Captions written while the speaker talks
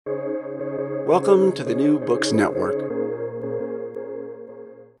Welcome to the New Books Network.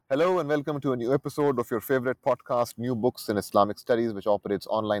 Hello and welcome to a new episode of your favorite podcast, New Books in Islamic Studies, which operates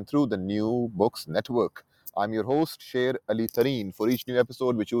online through the New Books Network. I'm your host, Sher Ali Tareen. For each new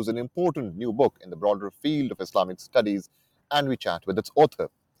episode, we choose an important new book in the broader field of Islamic studies and we chat with its author.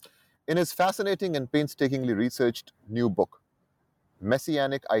 In his fascinating and painstakingly researched new book,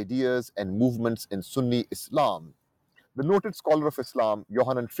 Messianic Ideas and Movements in Sunni Islam, the noted scholar of Islam,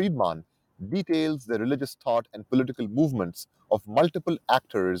 Yohanan Friedman, details the religious thought and political movements of multiple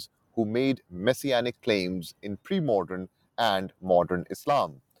actors who made messianic claims in pre-modern and modern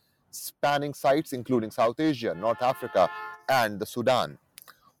Islam, spanning sites including South Asia, North Africa, and the Sudan.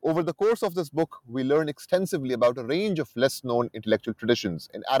 Over the course of this book, we learn extensively about a range of less-known intellectual traditions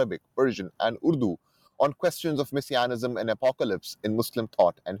in Arabic, Persian, and Urdu on questions of messianism and apocalypse in Muslim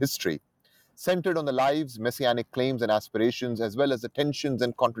thought and history, centered on the lives, messianic claims and aspirations, as well as the tensions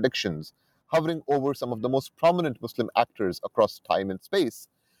and contradictions hovering over some of the most prominent Muslim actors across time and space.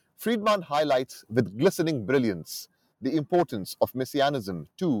 Friedman highlights with glistening brilliance the importance of messianism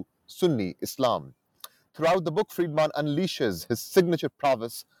to Sunni Islam. Throughout the book, Friedman unleashes his signature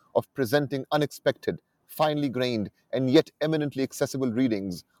prowess of presenting unexpected, finely grained, and yet eminently accessible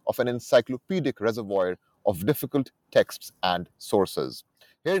readings of an encyclopedic reservoir of difficult texts and sources.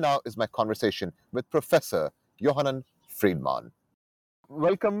 Here now is my conversation with Professor Yohanan Friedman.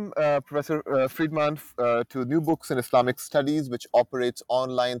 Welcome, Professor Friedman, to New Books in Islamic Studies, which operates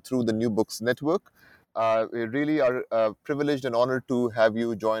online through the New Books Network. We really are privileged and honored to have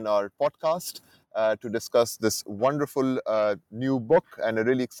you join our podcast to discuss this wonderful new book and a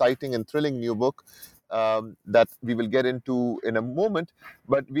really exciting and thrilling new book that we will get into in a moment.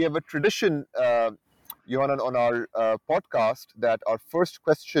 But we have a tradition, Johanan, on our podcast that our first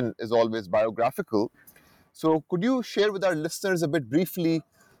question is always biographical. So, could you share with our listeners a bit briefly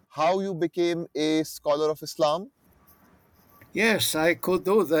how you became a scholar of Islam? Yes, I could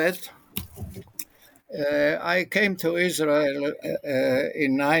do that. I came to Israel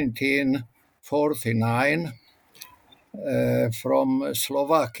in 1949 from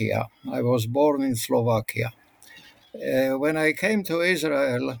Slovakia. I was born in Slovakia. When I came to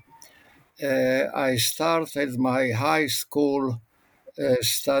Israel, I started my high school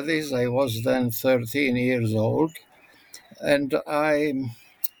studies. I was then 13 years old, and I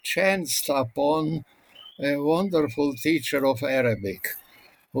chanced upon a wonderful teacher of Arabic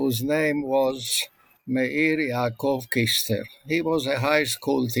whose name was Meir Yaakov Kister. He was a high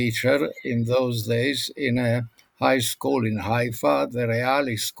school teacher in those days in a high school in Haifa, the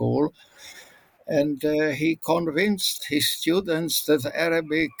Reali school, and he convinced his students that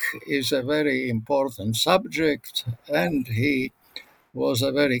Arabic is a very important subject, and he was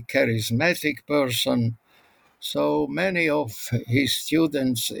a very charismatic person. So many of his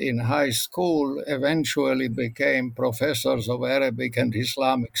students in high school eventually became professors of Arabic and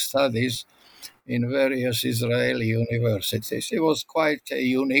Islamic studies in various Israeli universities. He was quite a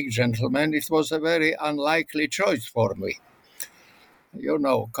unique gentleman. It was a very unlikely choice for me. You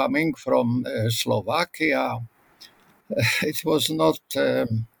know, coming from Slovakia, it was not,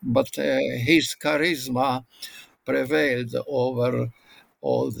 but his charisma prevailed over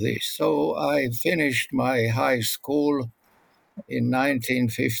all this. So I finished my high school in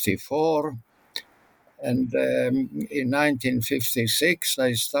 1954. And in 1956,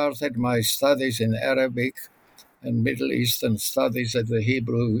 I started my studies in Arabic and Middle Eastern studies at the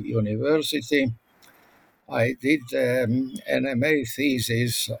Hebrew University. I did an MA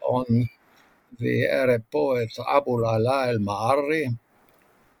thesis on the Arab poet Abul Ala al-Ma'arri,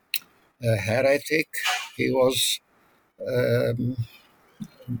 a heretic. He was,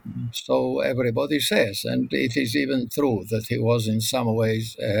 so everybody says, and it is even true that he was in some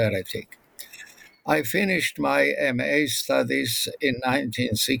ways a heretic. I finished my MA studies in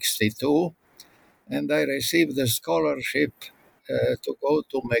 1962, and I received a scholarship to go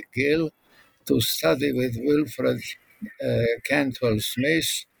to McGill to study with Wilfred Cantwell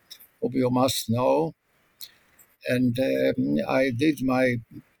Smith, whom you must know. And I did my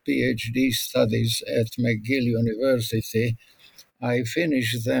PhD studies at McGill University. I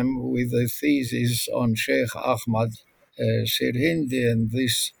finished them with a thesis on Sheikh Ahmad Sirhindi, and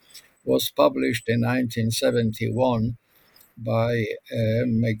this was published in 1971 by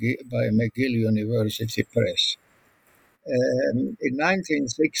McGill University Press. In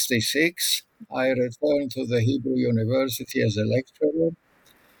 1966, I returned to the Hebrew University as a lecturer,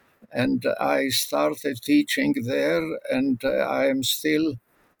 and I started teaching there, and I am still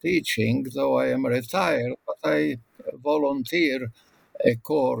teaching, though I am retired, but I volunteer a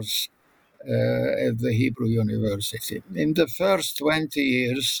course at the Hebrew University. In the first 20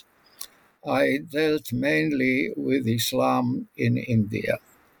 years, I dealt mainly with Islam in India.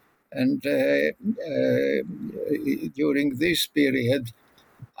 And during this period,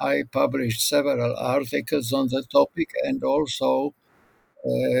 I published several articles on the topic and also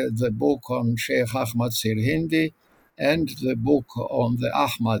the book on Sheikh Ahmad Sirhindi and the book on the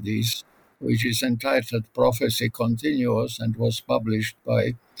Ahmadis, which is entitled Prophecy Continuous and was published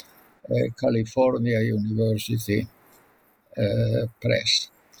by California University Press.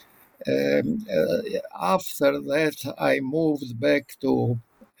 After that, I moved back to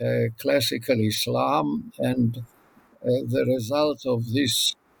classical Islam, and the result of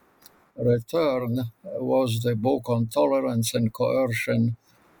this return was the book on tolerance and coercion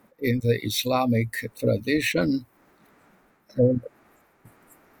in the Islamic tradition.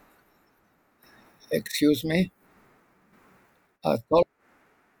 Excuse me?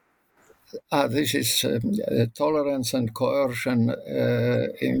 This is tolerance and coercion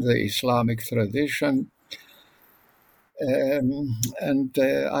in the Islamic tradition. And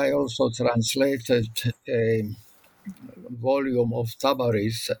I also translated a volume of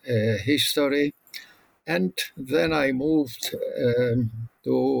Tabari's history. And then I moved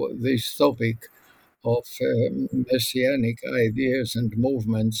to this topic of messianic ideas and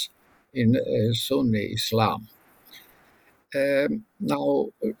movements in Sunni Islam. Now,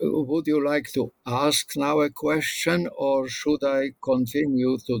 would you like to ask now a question, or should I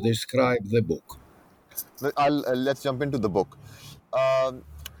continue to describe the book? Let's jump into the book.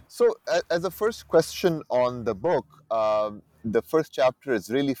 So, as a first question on the book, the first chapter is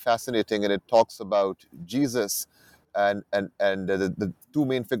really fascinating, and it talks about Jesus, and the two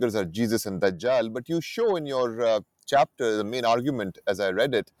main figures are Jesus and Dajjal. But you show in your chapter, the main argument, as I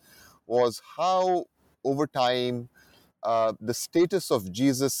read it, was how over time the status of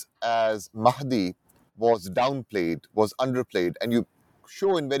Jesus as Mahdi was downplayed, was underplayed, and you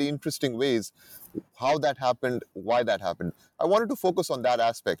show in very interesting ways how that happened, why that happened. I wanted to focus on that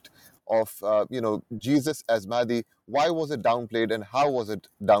aspect of Jesus as Mahdi. Why was it downplayed, and how was it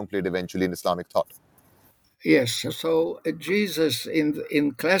downplayed eventually in Islamic thought? Yes, so Jesus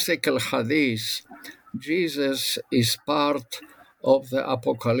in classical Hadith, Jesus is part of the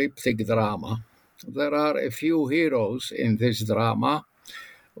apocalyptic drama. There are a few heroes in this drama.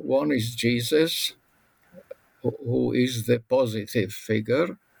 One is Jesus, who is the positive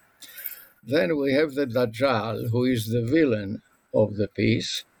figure. Then we have the Dajjal, who is the villain of the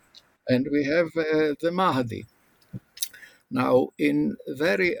piece. And we have the Mahdi. Now, in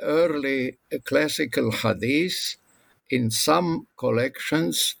very early classical Hadith, in some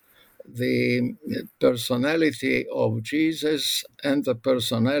collections, the personality of Jesus and the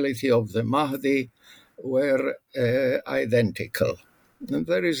personality of the Mahdi were identical. And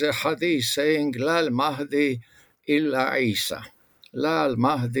there is a hadith saying, La al-Mahdi illa Isa. La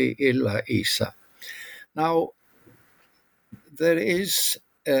al-Mahdi illa Isa. Now, there is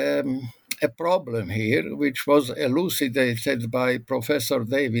a problem here, which was elucidated by Professor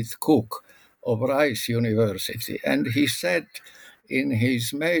David Cook of Rice University. And he said in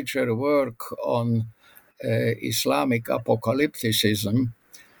his major work on Islamic apocalypticism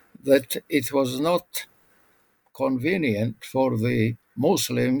that it was not convenient for the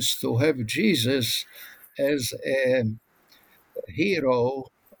Muslims to have Jesus as a hero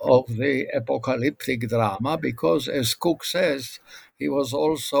of the apocalyptic drama, because, as Cook says, he was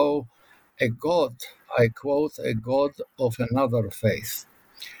also a god, I quote, a god of another faith.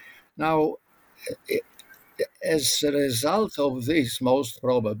 Now, as a result of this, most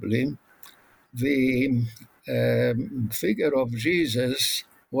probably, the figure of Jesus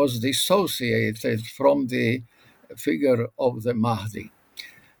was dissociated from the figure of the Mahdi.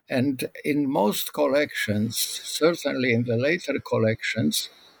 And in most collections, certainly in the later collections,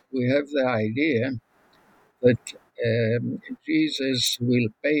 we have the idea that Jesus will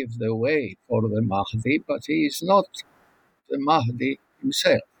pave the way for the Mahdi, but he is not the Mahdi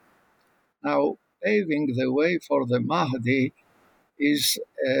himself. Now, paving the way for the Mahdi is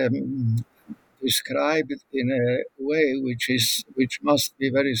described in a way which must be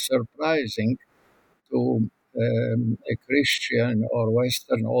very surprising to a Christian or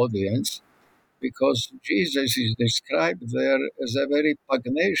Western audience, because Jesus is described there as a very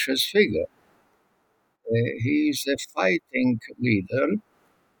pugnacious figure. He is a fighting leader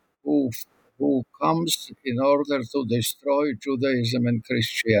who comes in order to destroy Judaism and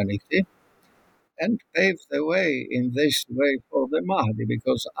Christianity and pave the way in this way for the Mahdi,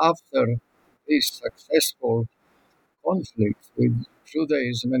 because after this successful conflict with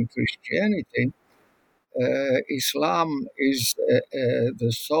Judaism and Christianity, Islam is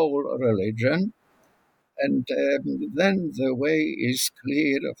the sole religion, and then the way is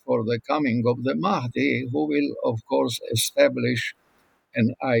clear for the coming of the Mahdi, who will, of course, establish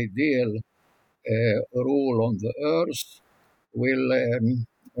an ideal rule on the earth, will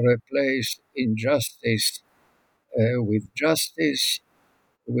replace injustice with justice,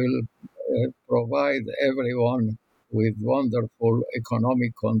 will provide everyone with wonderful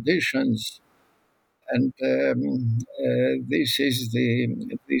economic conditions, and this is the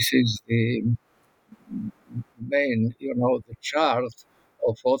main, the chart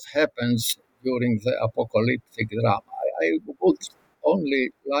of what happens during the apocalyptic drama. I would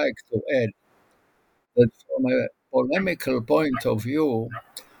only like to add that from a polemical point of view,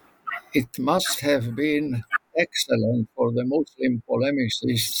 it must have been excellent for the Muslim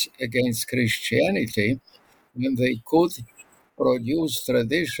polemicists against Christianity when they could produce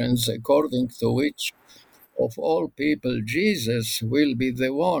traditions according to which, of all people, Jesus will be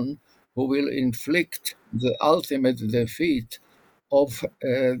the one who will inflict the ultimate defeat on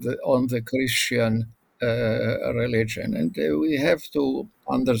the Christian religion. And we have to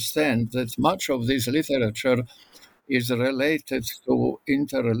understand that much of this literature is related to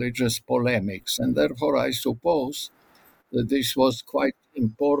interreligious polemics. And therefore, I suppose that this was quite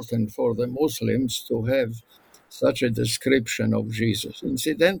important for the Muslims to have such a description of Jesus.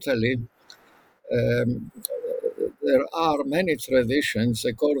 Incidentally, um, there are many traditions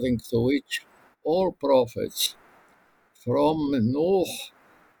according to which all prophets from Noah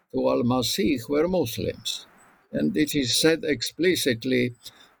to Al-Masih were Muslims. And it is said explicitly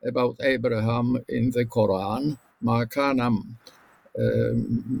about Abraham in the Quran, Ma kana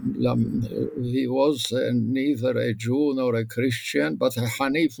he was neither a Jew nor a Christian, but a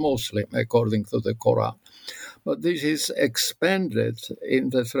Hanif Muslim, according to the Quran. But this is expanded in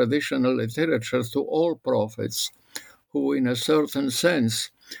the traditional literature to all prophets who, in a certain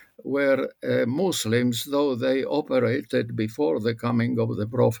sense, were Muslims, though they operated before the coming of the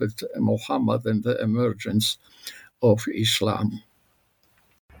Prophet Muhammad and the emergence of Islam.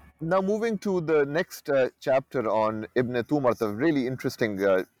 Now, moving to the next chapter on Ibn Tumart, a really interesting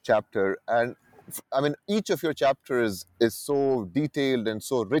chapter. And I mean, each of your chapters is so detailed and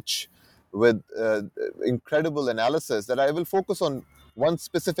so rich with incredible analysis that I will focus on one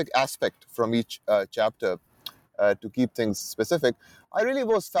specific aspect from each chapter to keep things specific. I really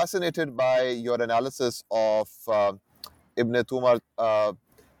was fascinated by your analysis of Ibn Tumart,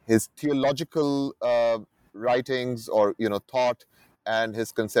 his theological writings or thought, and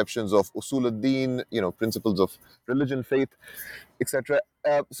his conceptions of usul ad-din, principles of religion, faith, etc.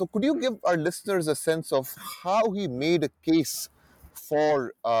 So could you give our listeners a sense of how he made a case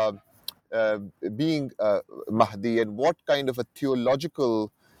for being Mahdi, and what kind of a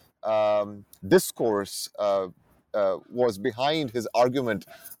theological discourse was behind his argument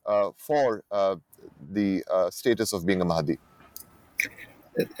for the status of being a Mahdi?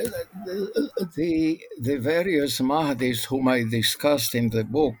 The various Mahdis whom I discussed in the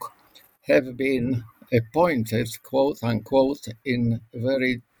book have been appointed, quote unquote, in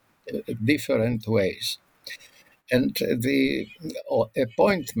very different ways. And the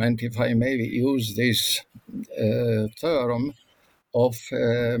appointment, if I may use this term, of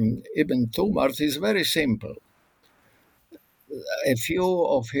Ibn Tumart is very simple. A few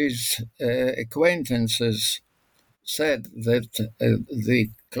of his acquaintances said that the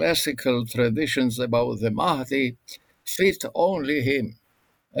classical traditions about the Mahdi fit only him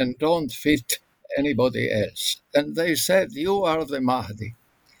and don't fit anybody else. And they said, "You are the Mahdi."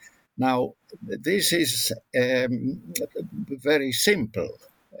 Now, this is very simple,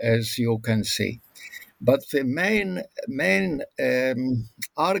 as you can see. But the main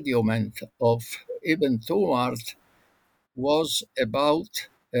argument of Ibn Tumart was about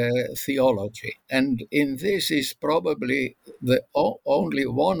theology. And in this is probably the only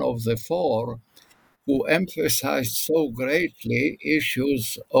one of the four who emphasized so greatly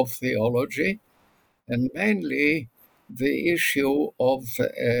issues of theology, and mainly the issue of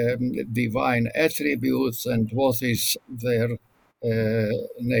divine attributes and what is their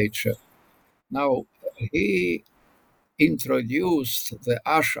nature. Now, he introduced the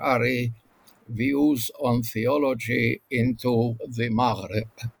Ash'ari views on theology into the Maghreb,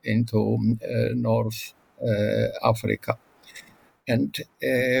 into North Africa, and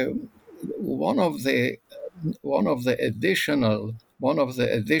one of the additional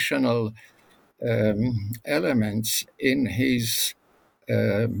elements in his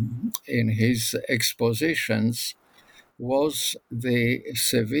expositions was the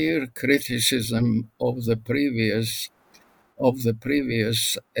severe criticism of the previous of the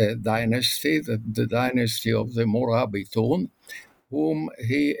previous dynasty, the dynasty of the Murabitun, whom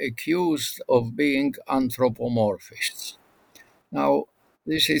he accused of being anthropomorphists. Now,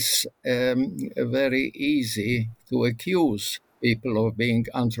 this is very easy to accuse people of being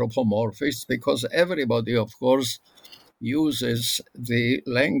anthropomorphists because everybody, of course, uses the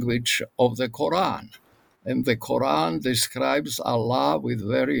language of the Quran. And the Quran describes Allah with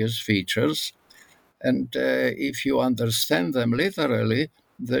various features. And if you understand them literally,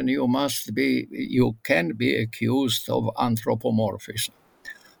 then you can be accused of anthropomorphism.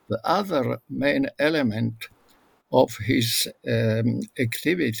 The other main element of his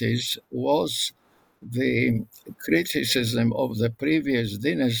activities was the criticism of the previous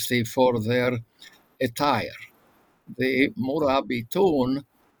dynasty for their attire. The Murabitun,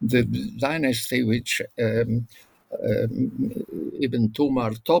 the dynasty which Ibn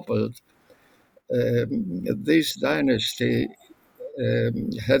Tumar toppled, this dynasty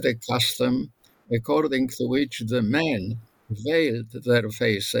had a custom according to which the men veiled their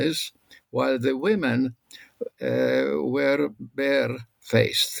faces while the women were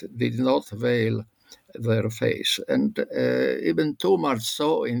bare-faced, did not veil their face. And Ibn Tumar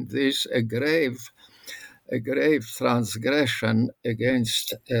saw in this a grave transgression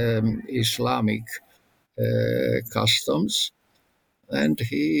against Islamic customs, and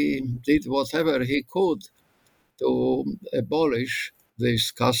he did whatever he could to abolish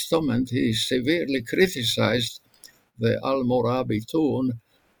this custom, and he severely criticized the Al-Murabitun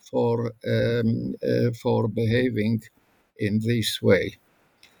for behaving in this way.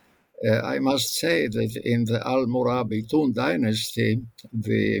 I must say that in the Al-Murabitun dynasty,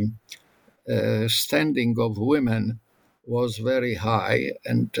 the standing of women was very high,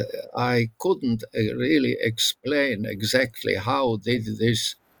 and I couldn't really explain exactly how did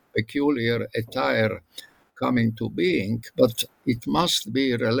this peculiar attire come into being, but it must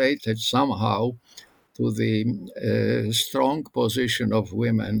be related somehow to the strong position of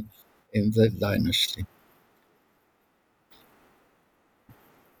women in that dynasty.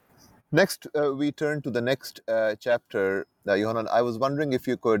 Next, we turn to the next chapter. Yohanan, I was wondering if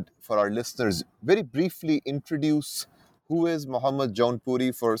you could, for our listeners, very briefly introduce who is Muhammad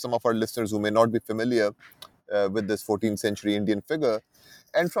Jaunpuri for some of our listeners who may not be familiar with this 14th century Indian figure.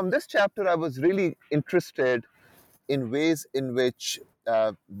 And from this chapter, I was really interested in ways in which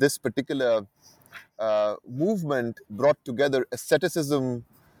this particular movement brought together asceticism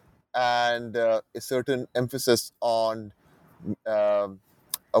and a certain emphasis on a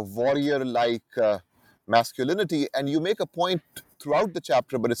warrior-like masculinity. And you make a point throughout the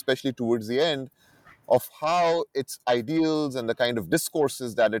chapter, but especially towards the end, of how its ideals and the kind of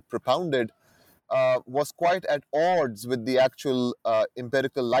discourses that it propounded was quite at odds with the actual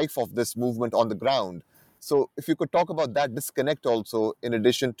empirical life of this movement on the ground. So if you could talk about that disconnect also, in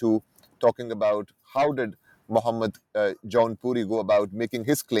addition to talking about how did Muhammad Jaunpuri go about making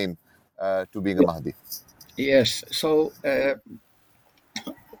his claim to being a Mahdi? Yes, so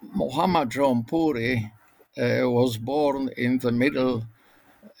Muhammad Jaunpuri was born in the middle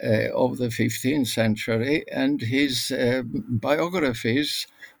of the 15th century, and his biographies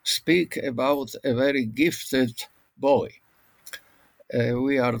speak about a very gifted boy.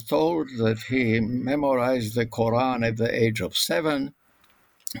 We are told that he memorized the Quran at the age of 7,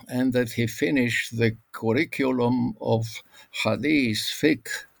 and that he finished the curriculum of Hadith, Fiqh,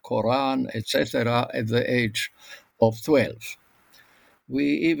 Quran, etc. at the age of 12. We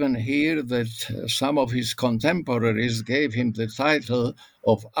even hear that some of his contemporaries gave him the title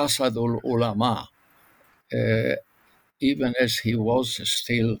of Asadul Ulama, even as he was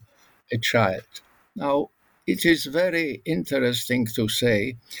still a child. Now, it is very interesting to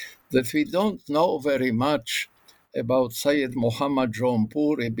say that we don't know very much about Sayyid Muhammad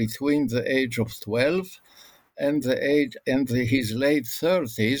Jaunpuri between the age of 12 and his late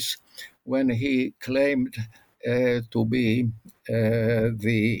 30s, when he claimed to be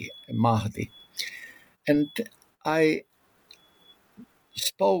the Mahdi. And I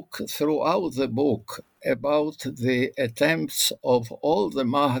spoke throughout the book about the attempts of all the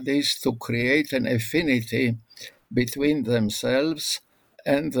Mahdis to create an affinity between themselves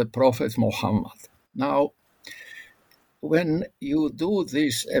and the Prophet Muhammad. Now, when you do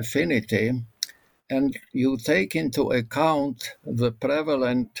this affinity and you take into account the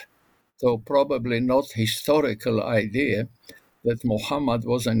prevalent, though probably not historical, idea that Muhammad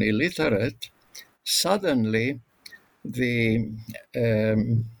was an illiterate, suddenly the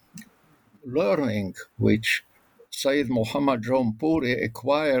learning which Sayyid Muhammad Jaunpuri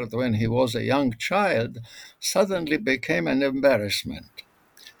acquired when he was a young child suddenly became an embarrassment.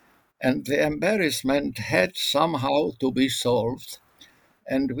 And the embarrassment had somehow to be solved.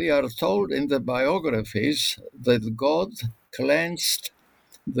 And we are told in the biographies that God cleansed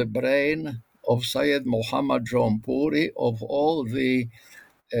the brain of Syed Muhammad Jaunpuri of all the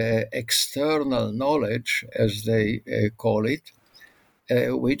external knowledge, as they call it,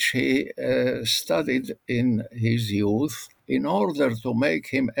 which he studied in his youth, in order to make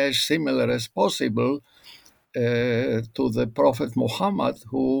him as similar as possible to the Prophet Muhammad,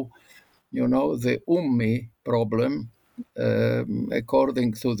 who, the Ummi problem,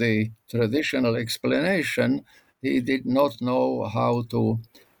 according to the traditional explanation, he did not know how to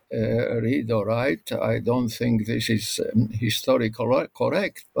read or write. I don't think this is historically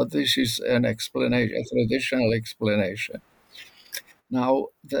correct, but this is an explanation, a traditional explanation. Now,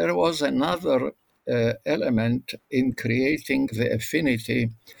 there was another element in creating the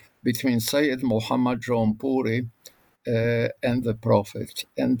affinity between Sayyid Muhammad Jaunpuri and the Prophet.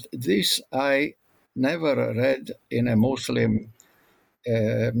 And this I never read in a Muslim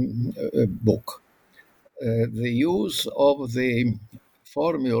book. The use of the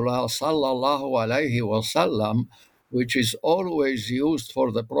formula Sallallahu Alaihi Wasallam, which is always used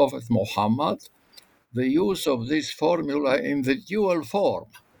for the Prophet Muhammad, the use of this formula in the dual form,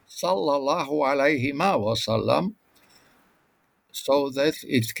 Sallallahu Alaihi Wasallam, so that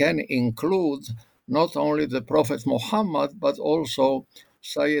it can include not only the Prophet Muhammad, but also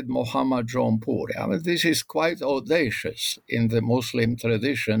Sayyid Muhammad Jaunpuri. I mean, this is quite audacious in the Muslim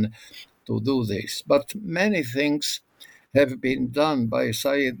tradition to do this. But many things have been done by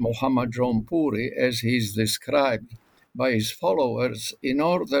Sayyid Muhammad Jaunpuri, as he is described by his followers, in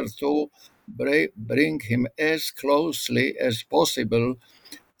order to bring him as closely as possible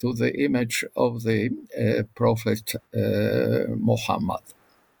to the image of the Prophet Muhammad.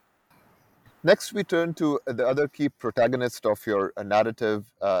 Next, we turn to the other key protagonist of your narrative,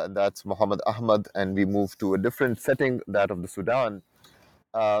 and that's Muhammad Ahmad, and we move to a different setting, that of the Sudan.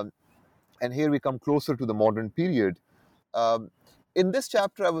 And here we come closer to the modern period. In this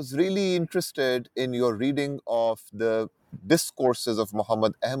chapter, I was really interested in your reading of the discourses of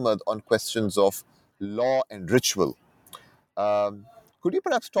Muhammad Ahmad on questions of law and ritual. Could you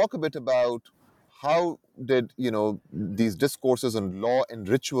perhaps talk a bit about how did these discourses on law and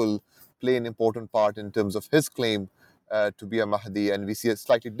ritual play an important part in terms of his claim to be a Mahdi? And we see a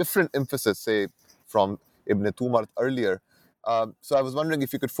slightly different emphasis, say, from Ibn Tumart earlier. So I was wondering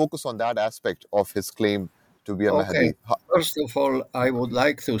if you could focus on that aspect of his claim to be a Mahdi. First of all, I would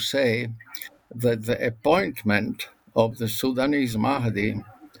like to say that the appointment of the Sudanese Mahdi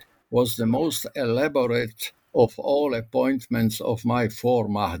was the most elaborate of all appointments of my four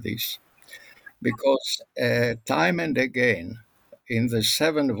Mahdis, because time and again, in the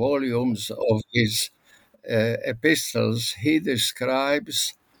 7 volumes of his epistles, he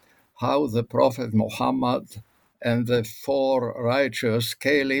describes how the Prophet Muhammad and the 4 righteous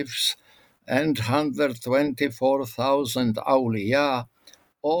caliphs and 124,000 awliya,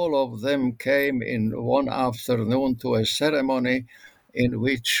 all of them came in one afternoon to a ceremony in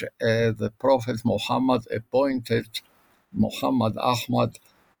which the Prophet Muhammad appointed Muhammad Ahmad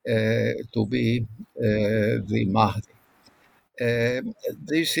to be the Mahdi.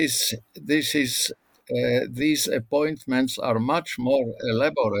 These appointments are much more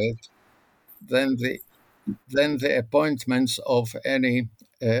elaborate than the appointments of any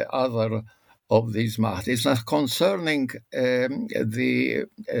other of these Mahdis. Now, concerning the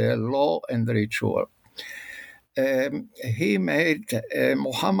law and ritual,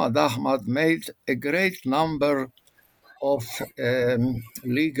 Muhammad Ahmad made a great number of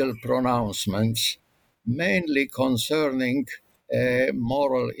legal pronouncements, mainly concerning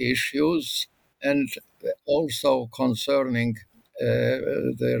moral issues and also concerning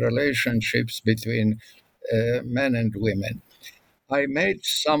the relationships between men and women. I made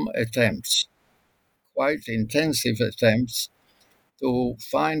some attempts, quite intensive attempts, to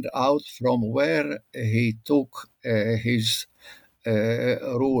find out from where he took his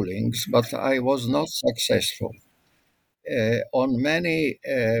rulings, but I was not successful. On many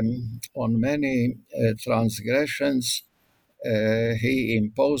transgressions, he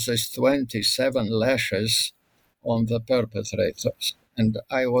imposes 27 lashes on the perpetrators, and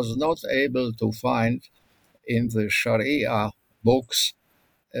I was not able to find in the Sharia books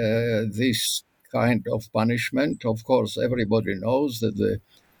this kind of punishment. Of course, everybody knows that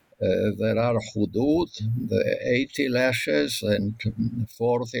there are hudud, the 80 lashes and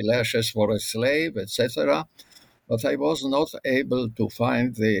 40 lashes for a slave, etc. But I was not able to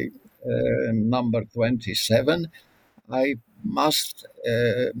find the number 27. I must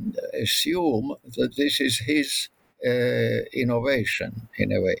assume that this is his innovation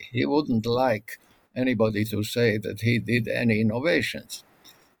in a way. He wouldn't like anybody to say that he did any innovations.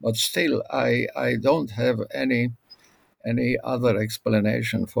 But still, I don't have any other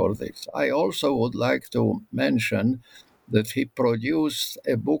explanation for this. I also would like to mention that he produced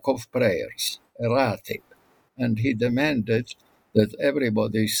a book of prayers, a ratib, and he demanded that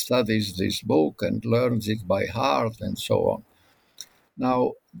everybody studies this book and learns it by heart and so on.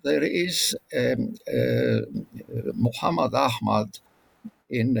 Now, there is Muhammad Ahmad,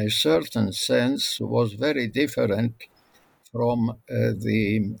 in a certain sense, was very different from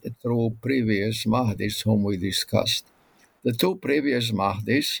the two previous Mahdis whom we discussed. The two previous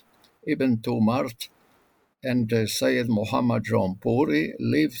Mahdis, Ibn Tumart and Sayyid Muhammad Jaunpuri,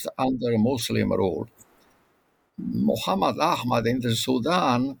 lived under Muslim rule. Muhammad Ahmad in the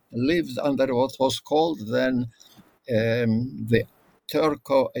Sudan lived under what was called then the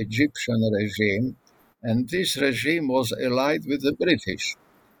Turco-Egyptian regime, and this regime was allied with the British.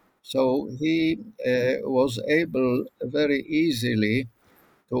 So he was able very easily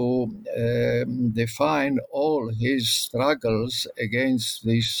to define all his struggles against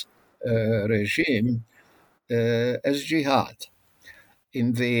this regime as jihad.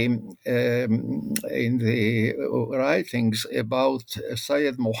 In the writings about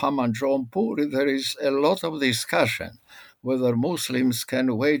Sayyid Muhammad Jaunpuri, there is a lot of discussion whether Muslims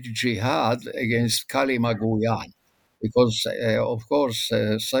can wage jihad against Kalima Guyan, because of course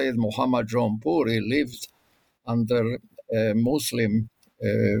Sayyid Muhammad Jaunpuri lived under a Muslim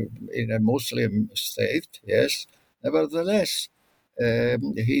in a Muslim state. Yes, nevertheless,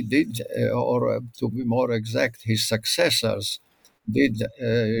 he did, or to be more exact, his successors did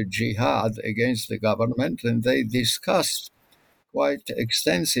jihad against the government, and they discussed quite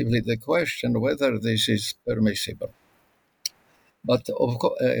extensively the question whether this is permissible. But of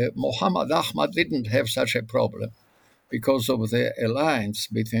course, Muhammad Ahmad didn't have such a problem because of the alliance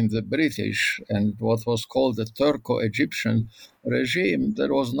between the British and what was called the Turco-Egyptian regime.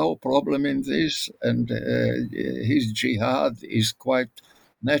 There was no problem in this, and his jihad is quite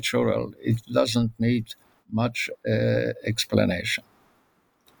natural. It doesn't need much explanation.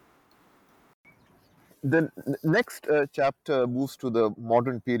 The next chapter moves to the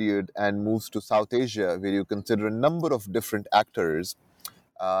modern period and moves to South Asia, where you consider a number of different actors.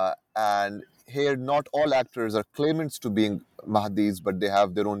 And here, not all actors are claimants to being Mahdis, but they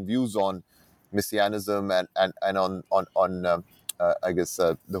have their own views on messianism and on I guess,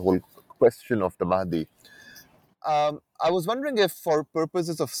 the whole question of the Mahdi. I was wondering if, for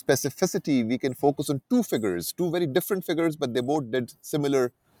purposes of specificity, we can focus on two figures, two very different figures, but they both did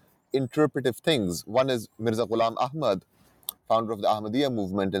similar interpretive things. One is Mirza Ghulam Ahmad, founder of the Ahmadiyya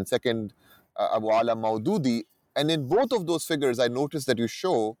movement, and second, Abu Ala Maududi. And in both of those figures, I noticed that you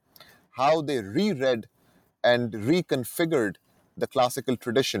show how they reread and reconfigured the classical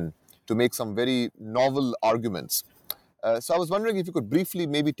tradition to make some very novel arguments. So I was wondering if you could briefly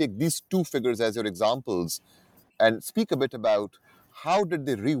maybe take these two figures as your examples and speak a bit about how did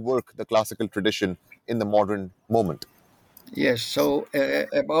they rework the classical tradition in the modern moment. Yes, so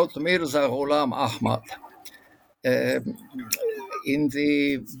about Mirza Ghulam Ahmad. In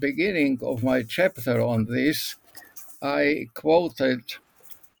the beginning of my chapter on this, I quoted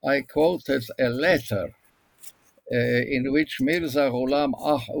a letter in which Mirza Ghulam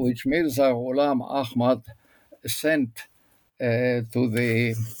Ahmad sent to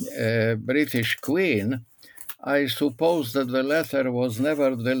the British Queen. I suppose that the letter was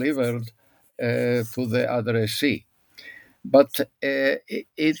never delivered to the addressee, but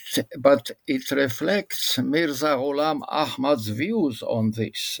it reflects Mirza Ghulam Ahmad's views on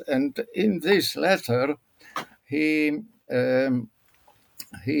this. And in this letter, he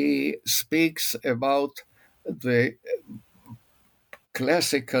speaks about the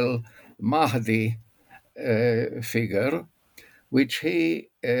classical Mahdi figure, which he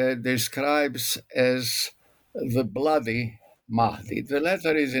describes as the bloody Mahdi. The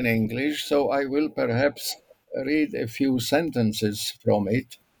letter is in English, so I will perhaps read a few sentences from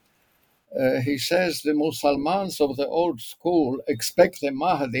it. He says, the Muslims of the old school expect a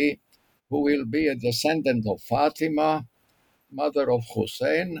Mahdi who will be a descendant of Fatima, mother of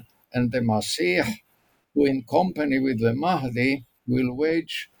Hussein, and the Masih, who in company with the Mahdi will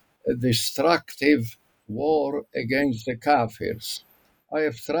wage a destructive war against the Kafirs. I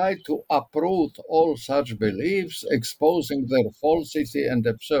have tried to uproot all such beliefs, exposing their falsity and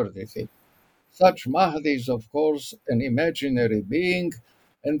absurdity. Such Mahdi is, of course, an imaginary being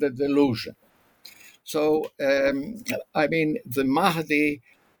and a delusion. So, the Mahdi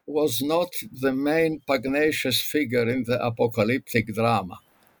was not the main pugnacious figure in the apocalyptic drama.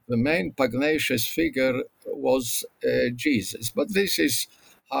 the main pugnacious figure was Jesus. But this is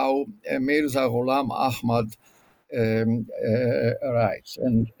how Mirza Ghulam Ahmad writes.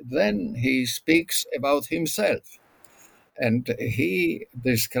 And then he speaks about himself. And he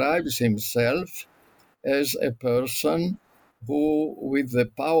describes himself as a person who, with the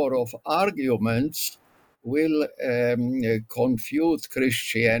power of arguments, will confute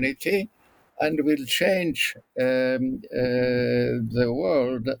Christianity and will change the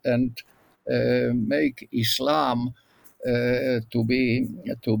world and make Islam to be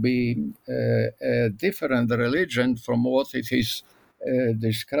a different religion from what it is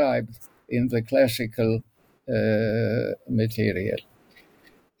described in the classical material.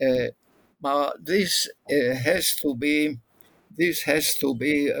 But this has to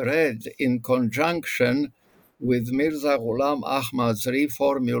be read in conjunction with Mirza Ghulam Ahmad's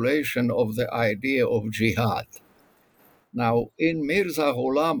reformulation of the idea of jihad. Now, in Mirza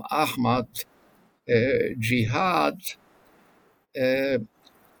Ghulam Ahmad, jihad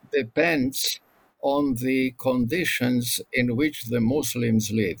depends on the conditions in which the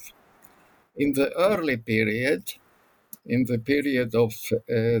Muslims live. In the early period, in the period of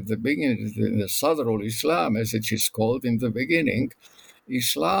the beginning, the Sadrul Islam, as it is called in the beginning,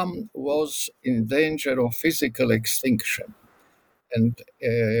 Islam was in danger of physical extinction. And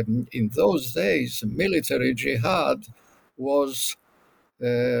in those days, military jihad was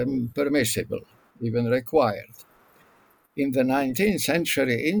permissible, even required. In the 19th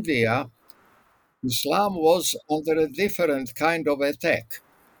century India, Islam was under a different kind of attack.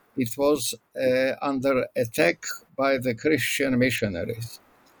 It was under attack by the Christian missionaries.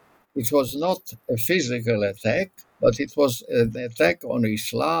 It was not a physical attack, but it was an attack on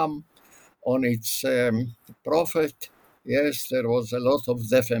Islam, on its prophet. Yes, there was a lot of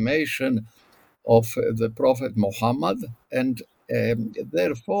defamation of the Prophet Muhammad, and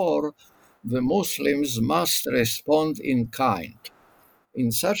therefore the Muslims must respond in kind.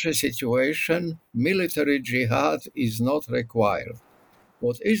 In such a situation, military jihad is not required.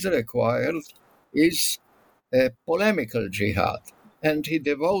 What is required is a polemical jihad, and he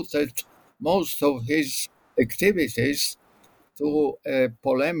devoted most of his activities to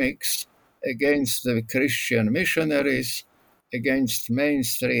polemics against the Christian missionaries, against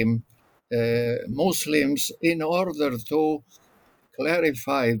mainstream Muslims, in order to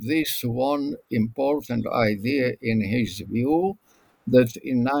clarify this one important idea in his view, that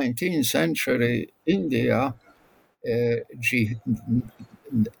in 19th century India, there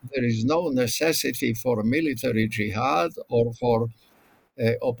is no necessity for military jihad or for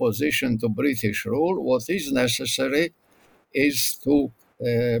opposition to British rule. What is necessary is to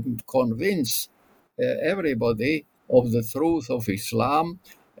convince everybody of the truth of Islam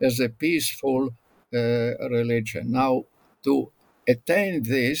as a peaceful religion. Now, to attain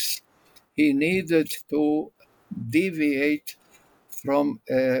this, he needed to deviate from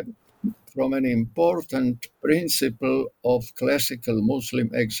an important principle of classical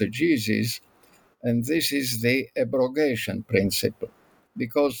Muslim exegesis, and this is the abrogation principle.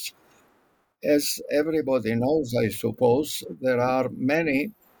 Because, as everybody knows, I suppose, there are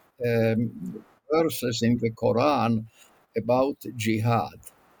many verses in the Quran about jihad.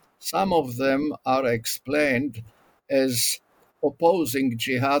 Some of them are explained as opposing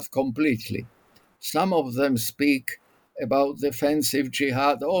jihad completely. Some of them speak about defensive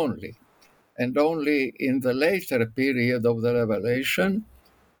jihad only. And only in the later period of the revelation,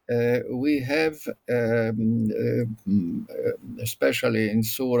 we have, especially in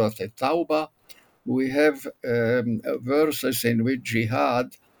Surah At-Tawbah, we have verses in which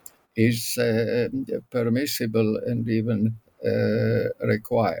jihad is permissible and even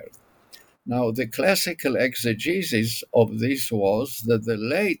required. Now, the classical exegesis of this was that the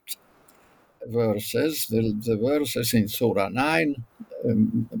late verses, the verses in Surah 9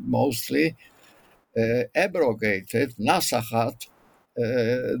 mostly, abrogated, nasakhat,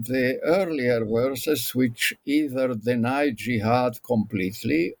 the earlier verses which either deny jihad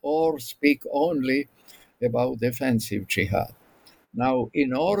completely or speak only about defensive jihad. Now,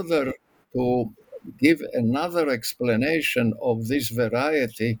 in order to give another explanation of this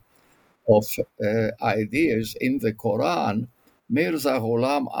variety of ideas in the Quran, Mirza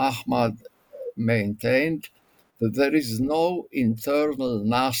Ghulam Ahmad maintained that there is no internal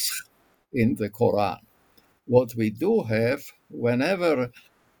naskh in the Quran. What we do have, whenever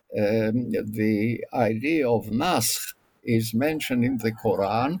the idea of naskh is mentioned in the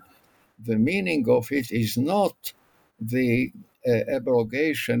Quran, the meaning of it is not the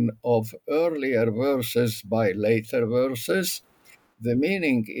abrogation of earlier verses by later verses. The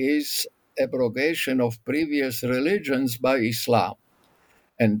meaning is abrogation of previous religions by Islam.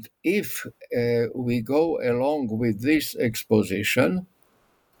 And if we go along with this exposition,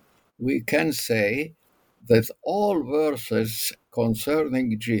 we can say that all verses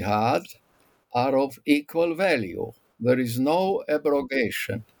concerning jihad are of equal value. There is no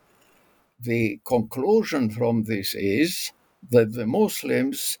abrogation. The conclusion from this is that the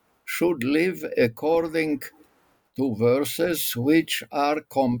Muslims should live according to verses which are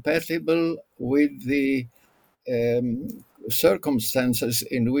compatible with the circumstances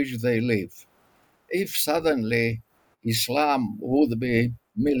in which they live. If suddenly Islam would be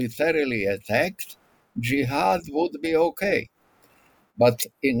militarily attacked, jihad would be okay. But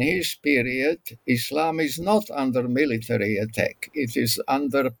in his period, Islam is not under military attack, it is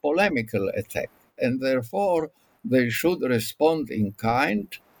under polemical attack. And therefore, they should respond in kind.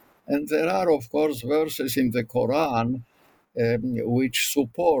 And there are, of course, verses in the Quran which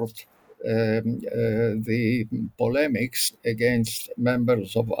support the polemics against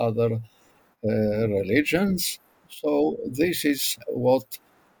members of other religions. So this is what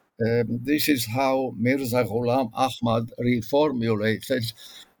this is how Mirza Ghulam Ahmad reformulated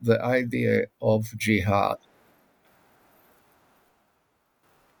the idea of jihad.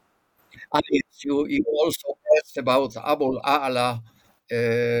 And you also asked about Abu A'la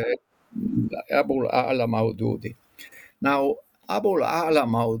Maududi. Now, Abu A'la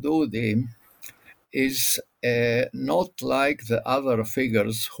Maududi is not like the other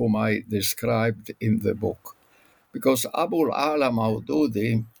figures whom I described in the book, because Abu A'la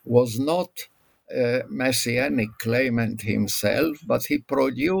Maududi was not a messianic claimant himself, but he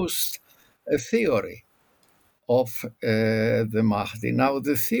produced a theory of the Mahdi. Now,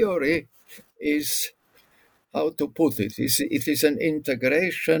 the theory is, how to put it, it is an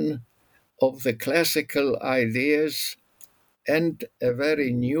integration of the classical ideas and a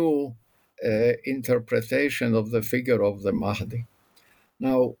very new interpretation of the figure of the Mahdi.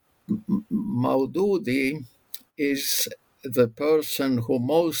 Now, Maududi is the person who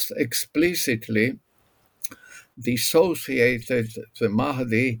most explicitly dissociated the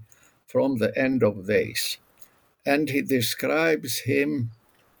Mahdi from the end of days. And he describes him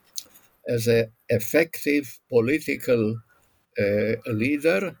as an effective political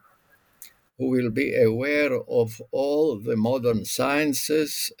leader who will be aware of all the modern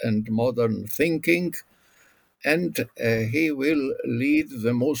sciences and modern thinking, and he will lead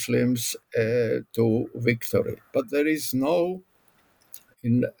the Muslims to victory. But there is no,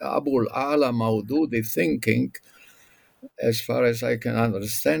 in Abu A'la Maududi thinking, as far as I can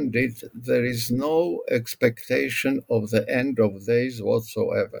understand it, there is no expectation of the end of days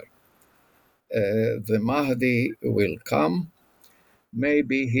whatsoever. The Mahdi will come.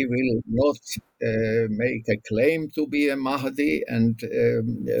 Maybe he will not make a claim to be a Mahdi, and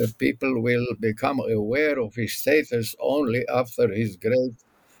people will become aware of his status only after his great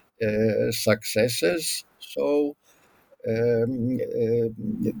successes. So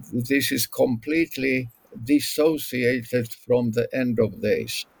this is completely dissociated from the end of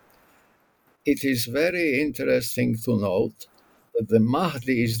days. It is very interesting to note that the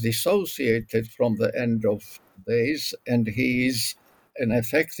Mahdi is dissociated from the end of days, and he is an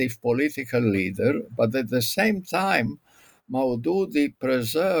effective political leader, but at the same time, Maududi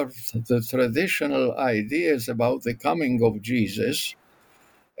preserved the traditional ideas about the coming of Jesus,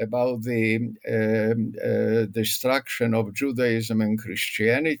 about the destruction of Judaism and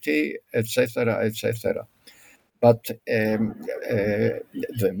Christianity, etc., etc. But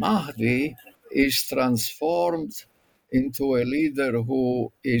the Mahdi is transformed into a leader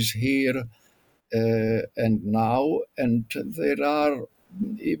who is here and now, and there are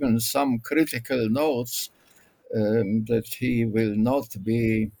even some critical notes that he will not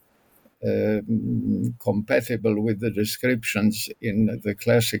be compatible with the descriptions in the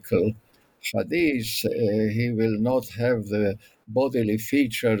classical hadith. He will not have the bodily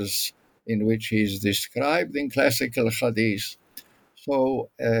features in which he is described in classical hadith. So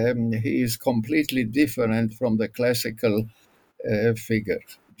he is completely different from the classical figure.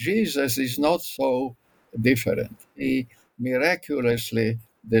 Jesus is not so different. He miraculously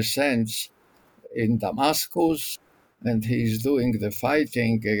descends in Damascus, and he is doing the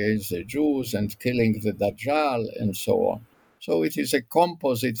fighting against the Jews and killing the Dajjal and so on. So it is a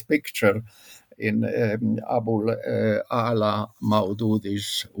composite picture in Abu A'la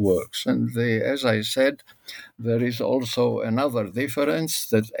Maududi's works. And as I said, there is also another difference,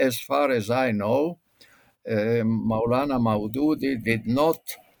 that as far as I know, Maulana Maududi did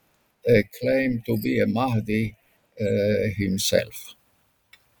not claim to be a Mahdi himself.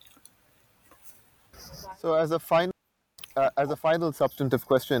 So, as a final As a final substantive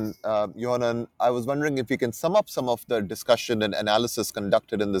question, Yohanan, I was wondering if you can sum up some of the discussion and analysis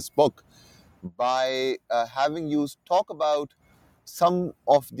conducted in this book by having you talk about some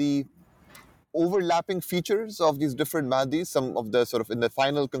of the overlapping features of these different Mahdis, some of the sort of, in the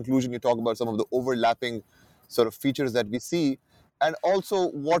final conclusion, you talk about some of the overlapping sort of features that we see, and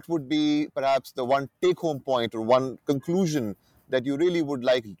also what would be perhaps the one take home point or one conclusion that you really would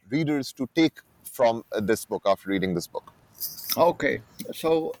like readers to take from this book after reading this book. Okay,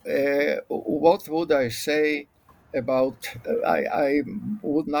 so what would I say about? I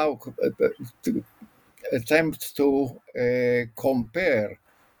would now to attempt to compare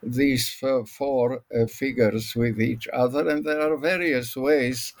these four figures with each other, and there are various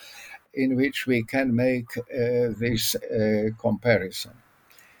ways in which we can make this comparison.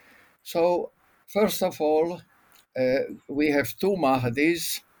 So, first of all, we have two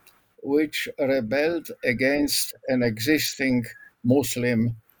Mahdis which rebelled against an existing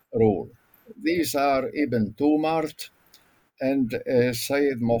Muslim rule. These are Ibn Tumart and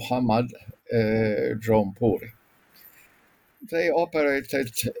Sayyid Muhammad Jaunpuri. They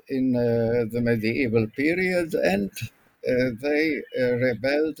operated in the medieval period and they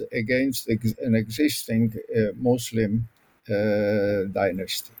rebelled against an existing Muslim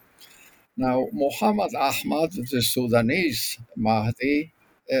dynasty. Now, Muhammad Ahmad, the Sudanese Mahdi,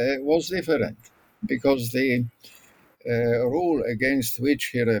 was different because the rule against which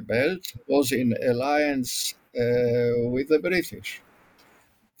he rebelled was in alliance with the British.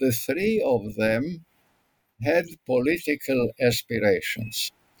 The three of them had political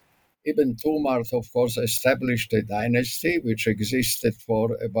aspirations. Ibn Tumart, of course, established a dynasty which existed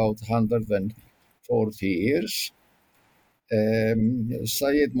for about 140 years.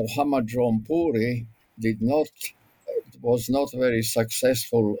 Sayyid Muhammad Jaunpuri was not very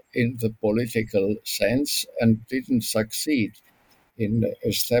successful in the political sense and didn't succeed in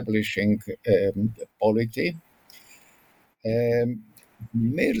establishing polity.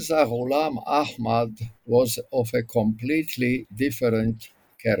 Mirza Ghulam Ahmad was of a completely different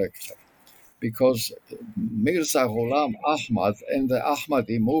character because Mirza Ghulam Ahmad and the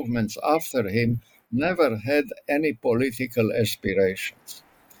Ahmadi movements after him never had any political aspirations.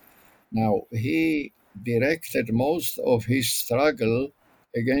 Now, he directed most of his struggle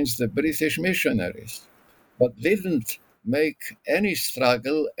against the British missionaries, but didn't make any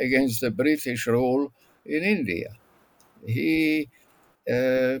struggle against the British rule in India. He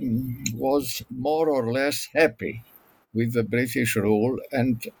was more or less happy with the British rule,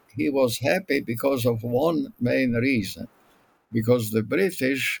 and he was happy because of one main reason, because the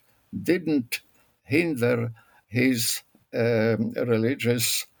British didn't hinder his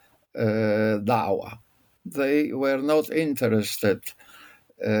religious da'wah. They were not interested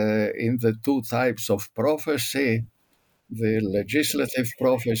in the two types of prophecy, the legislative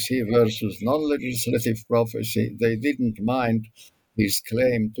prophecy versus non-legislative prophecy. They didn't mind his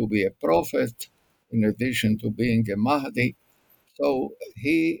claim to be a prophet in addition to being a Mahdi. So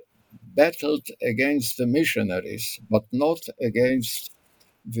he battled against the missionaries, but not against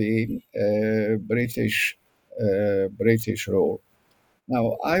the British rule.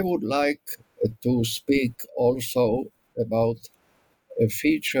 Now, I would like to speak also about a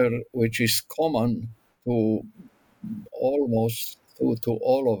feature which is common to to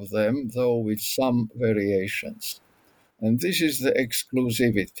all of them, though with some variations. And this is the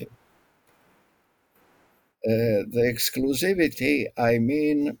exclusivity. The exclusivity, I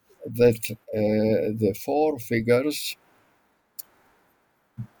mean that the four figures,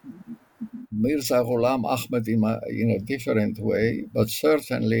 Mirza Ghulam Ahmad in a different way, but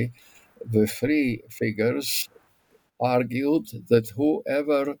certainly the three figures argued that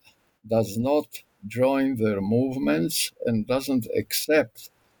whoever does not join their movements and doesn't accept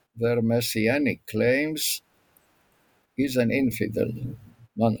their messianic claims is an infidel.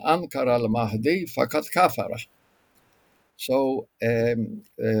 Man ankara al-Mahdi faqad kafara. So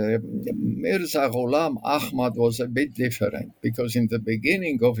Mirza Ghulam Ahmad was a bit different because in the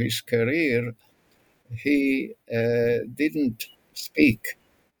beginning of his career, he didn't speak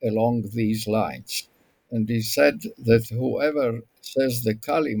along these lines. And he said that whoever says the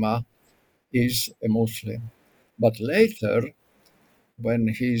kalima is a Muslim. But later, when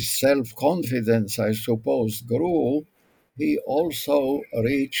his self-confidence, I suppose, grew, he also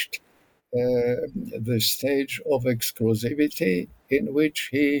reached the stage of exclusivity in which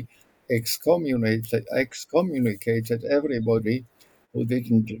he excommunicated everybody who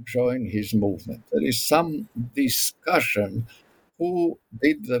didn't join his movement. There is some discussion who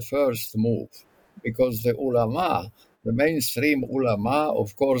did the first move, because the ulama, the mainstream ulama,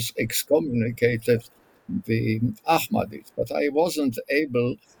 of course, excommunicated the Ahmadis, but I wasn't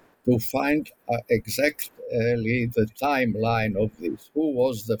able to find exactly the timeline of this. Who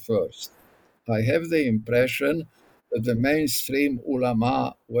was the first? I have the impression that the mainstream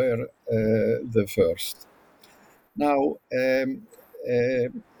ulama were the first. Now, uh,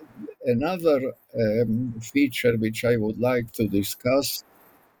 another feature which I would like to discuss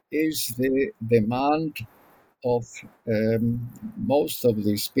is the demand of most of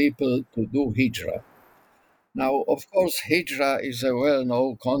these people to do hijrah. Now, of course, hijrah is a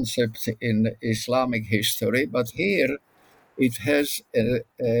well-known concept in Islamic history, but here it has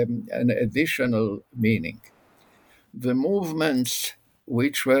an additional meaning. The movements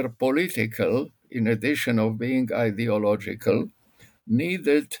which were political, in addition of being ideological,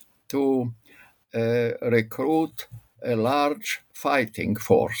 needed to recruit a large fighting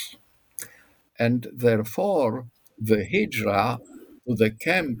force. And therefore, the hijrah to the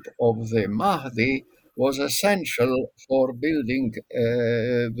camp of the Mahdi was essential for building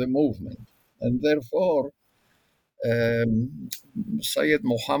the movement. And therefore, Sayyid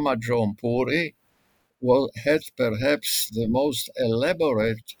Muhammad Jaunpuri had perhaps the most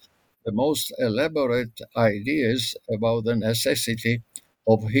elaborate ideas about the necessity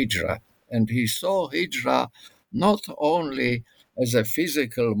of hijrah. And he saw hijrah not only as a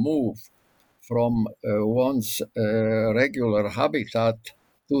physical move from one's regular habitat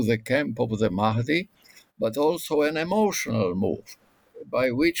to the camp of the Mahdi, but also an emotional move,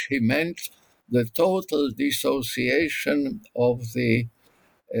 by which he meant the total dissociation of the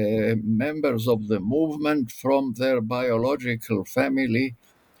members of the movement from their biological family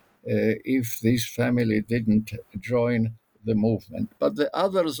if this family didn't join the movement. But the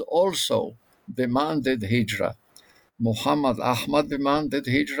others also demanded hijrah. Muhammad Ahmad demanded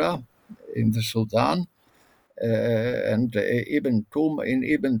hijrah in the Sudan, and in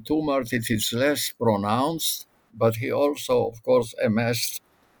Ibn Tumart it is less pronounced, but he also, of course, amassed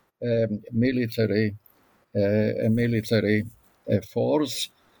a military force,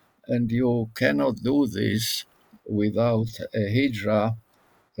 and you cannot do this without a hijrah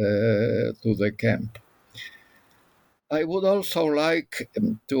to the camp. I would also like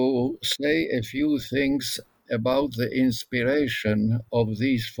to say a few things about the inspiration of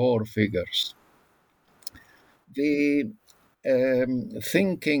these four figures. The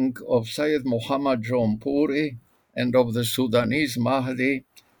thinking of Sayyid Muhammad Jaunpuri and of the Sudanese Mahdi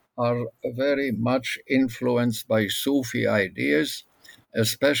are very much influenced by Sufi ideas,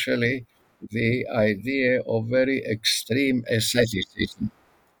 especially the idea of very extreme asceticism.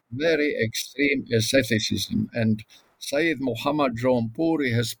 And Sayyid Muhammad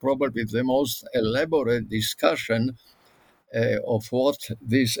Jaunpuri has probably the most elaborate discussion of what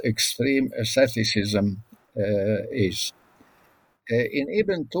this extreme asceticism is. In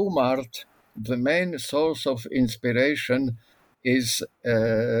Ibn Tumart, the main source of inspiration is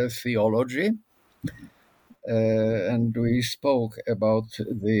theology, and we spoke about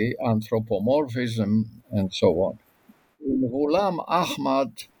the anthropomorphism and so on. In Ghulam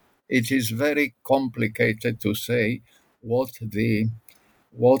Ahmad, it is very complicated to say what the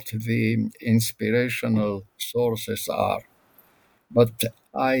inspirational sources are. But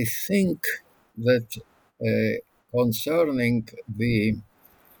I think that concerning the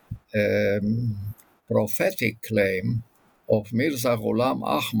prophetic claim of Mirza Ghulam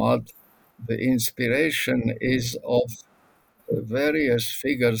Ahmad, the inspiration is of various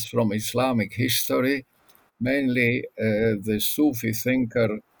figures from Islamic history, mainly the Sufi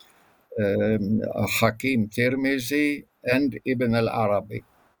thinker Hakim Tirmizi and Ibn al-Arabi.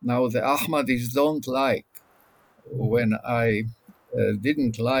 Now, the Ahmadis didn't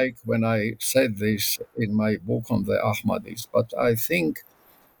like when I said this in my book on the Ahmadis, but I think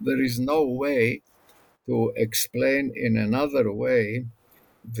there is no way to explain in another way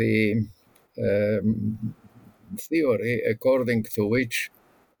the theory according to which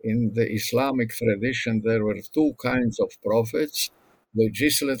in the Islamic tradition there were two kinds of prophets: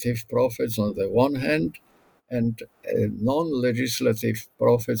 legislative prophets on the one hand and non-legislative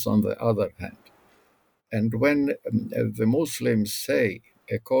prophets on the other hand. And when the Muslims say,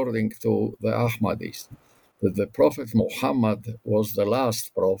 according to the Ahmadis, that the Prophet Muhammad was the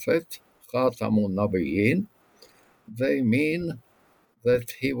last prophet, Khatamun Nabiyyin, they mean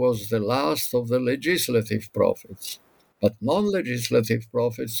that he was the last of the legislative prophets. But non-legislative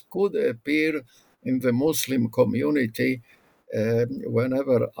prophets could appear in the Muslim community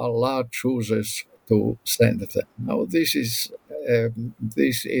whenever Allah chooses to send them. Now, this is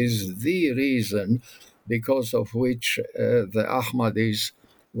the reason because of which the Ahmadis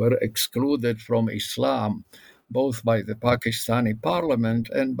were excluded from Islam both by the Pakistani parliament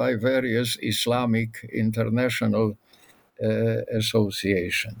and by various Islamic international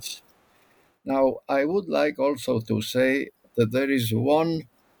associations. Now, I would like also to say that there is one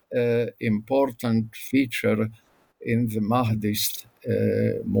important feature in the Mahdist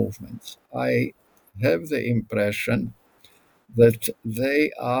movement. I have the impression that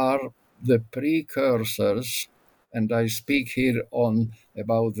they are the precursors, and I speak here on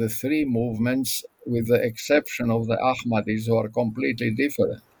about the three movements, with the exception of the Ahmadis, who are completely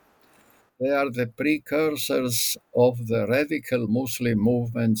different. They are the precursors of the radical Muslim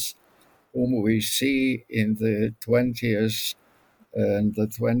movements whom we see in the 20th and the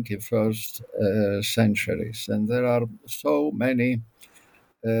 21st centuries. And there are so many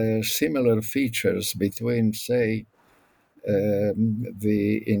similar features between, say,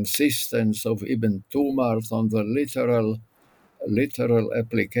 the insistence of Ibn Tumart on the literal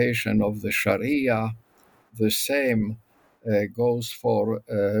application of the Sharia. The same goes for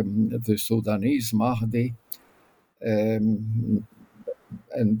the Sudanese Mahdi.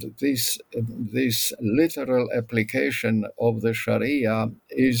 And this literal application of the Sharia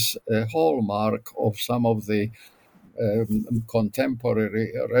is a hallmark of some of the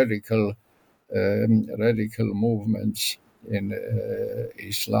contemporary radical movements in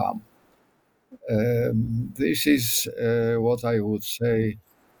Islam. This is what I would say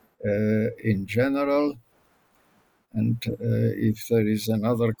in general. And if there is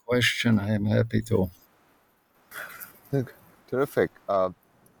another question, I am happy to. Terrific.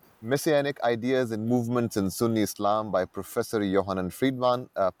 Messianic Ideas and Movements in Sunni Islam by Professor Yohanan Friedman,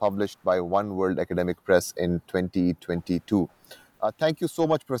 published by One World Academic Press in 2022. Thank you so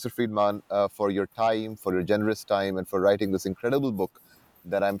much, Professor Friedman, for your time, for your generous time, and for writing this incredible book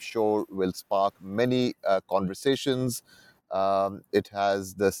that I'm sure will spark many conversations. It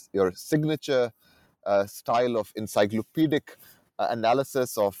has your signature style of encyclopedic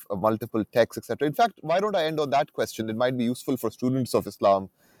analysis of multiple texts, etc. In fact, why don't I end on that question? It might be useful for students of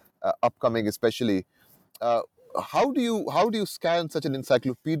Islam, upcoming especially. How do you scan such an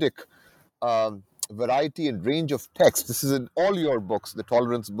encyclopedic variety and range of texts? This is in all your books, the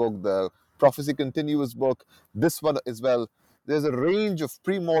Tolerance book, the Prophecy Continuous book, this one as well. There's a range of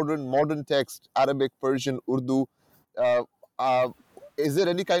pre-modern, modern text, Arabic, Persian, Urdu. Is there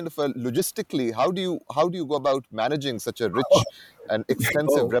any kind of a logistically, how do you go about managing such a rich and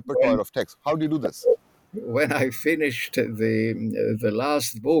extensive repertoire of text? How do you do this? When I finished the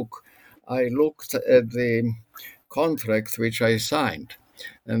last book, I looked at the contract which I signed,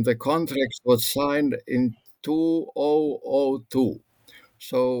 and the contract was signed in 2002.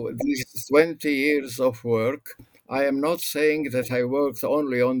 So these 20 years of work, I am not saying that I worked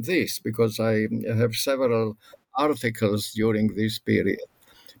only on this, because I have several articles during this period.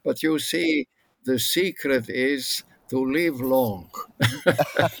 But you see, the secret is to live long.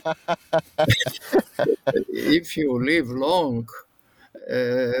 If you live long,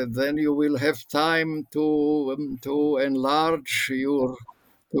 then you will have time to enlarge to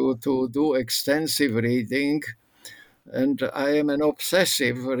do extensive reading. And I am an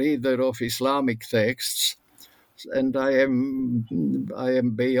obsessive reader of Islamic texts, and I am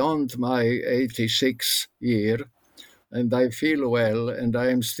beyond my 86th year, and I feel well, and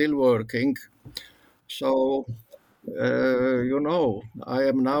I am still working. So, I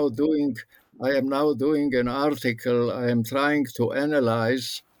am now doing an article. I am trying to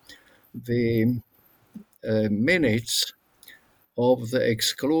analyze the minutes of the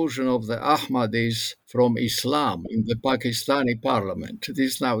exclusion of the Ahmadis from Islam in the Pakistani parliament.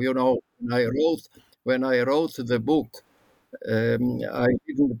 This now, when I wrote the book, I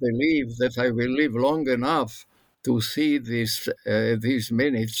didn't believe that I will live long enough to see these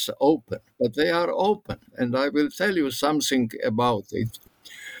minutes open, but they are open, and I will tell you something about it,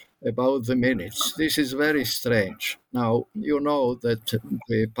 about the minutes. This is very strange. Now, you know that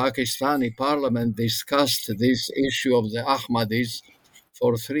the Pakistani parliament discussed this issue of the Ahmadis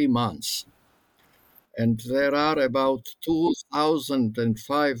for 3 months, and there are about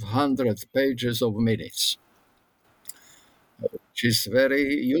 2,500 pages of minutes, which is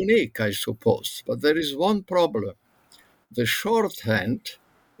very unique, I suppose. But there is one problem. The shorthand,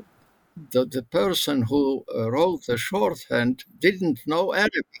 the person who wrote the shorthand didn't know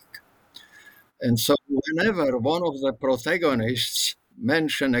Arabic. And so whenever one of the protagonists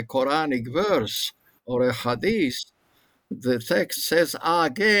mention a Quranic verse or a hadith, the text says,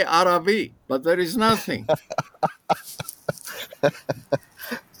 Age Arabi, but there is nothing.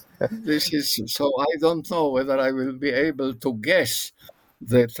 This is, so I don't know whether I will be able to guess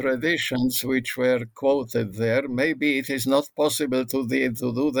the traditions which were quoted there. Maybe it is not possible to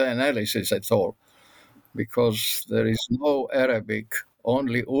do the analysis at all. because there is no Arabic,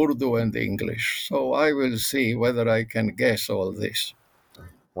 only Urdu and English. So I will see whether I can guess all this.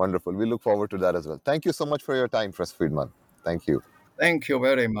 Wonderful. We look forward to that as well. Thank you so much for your time, Professor Friedman. Thank you. Thank you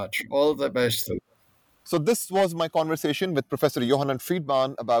very much. All the best to you. So this was my conversation with Professor Yohanan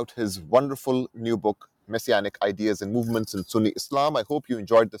Friedman about his wonderful new book, Messianic Ideas and Movements in Sunni Islam. I hope you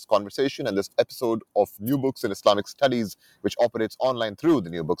enjoyed this conversation and this episode of New Books in Islamic Studies, which operates online through the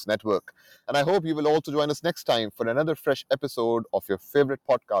New Books Network. And I hope you will also join us next time for another fresh episode of your favorite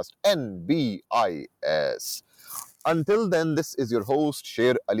podcast, NBIS. Until then, this is your host,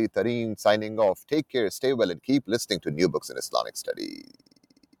 Sher Ali Tareen, signing off. Take care, stay well, and keep listening to New Books in Islamic Studies.